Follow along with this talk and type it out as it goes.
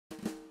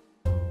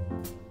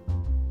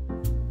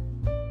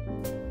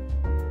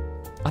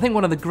I think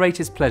one of the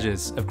greatest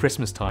pleasures of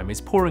Christmas time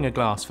is pouring a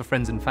glass for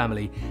friends and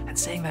family and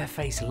seeing their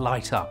face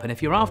light up. And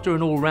if you're after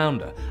an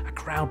all-rounder, a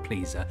crowd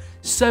pleaser,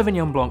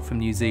 Sauvignon Blanc from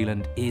New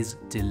Zealand is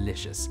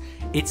delicious.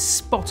 It's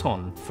spot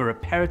on for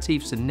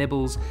aperitifs and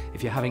nibbles.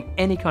 If you're having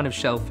any kind of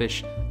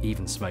shellfish,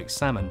 even smoked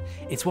salmon,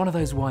 it's one of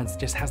those wines that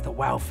just has the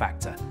wow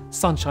factor.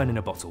 Sunshine in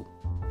a bottle.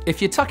 If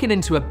you're tucking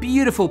into a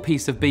beautiful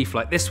piece of beef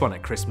like this one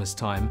at Christmas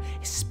time,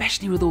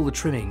 especially with all the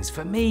trimmings,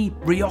 for me,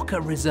 Rioja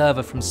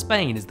Reserva from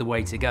Spain is the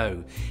way to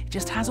go. It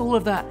just has all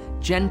of that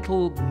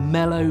gentle,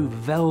 mellow,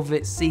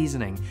 velvet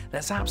seasoning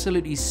that's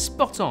absolutely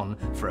spot on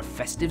for a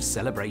festive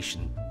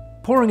celebration.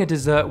 Pouring a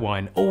dessert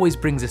wine always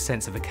brings a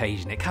sense of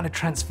occasion. It kind of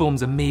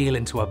transforms a meal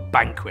into a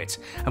banquet.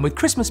 And with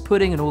Christmas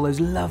pudding and all those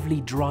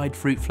lovely dried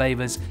fruit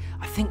flavours,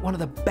 I think one of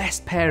the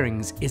best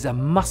pairings is a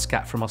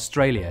muscat from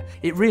Australia.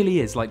 It really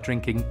is like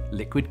drinking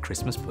liquid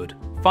Christmas pud.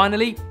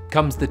 Finally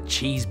comes the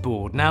cheese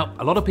board. Now,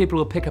 a lot of people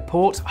will pick a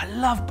port. I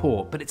love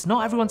port, but it's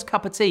not everyone's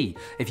cup of tea.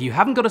 If you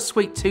haven't got a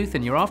sweet tooth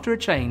and you're after a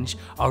change,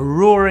 a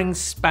roaring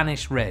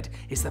Spanish red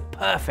is the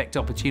perfect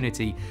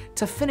opportunity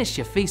to finish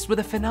your feast with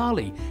a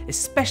finale,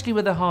 especially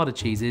with the harder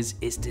cheeses.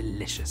 It's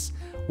delicious.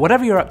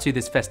 Whatever you're up to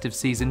this festive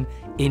season,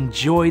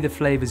 enjoy the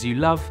flavours you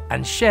love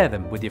and share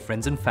them with your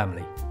friends and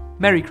family.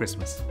 Merry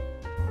Christmas.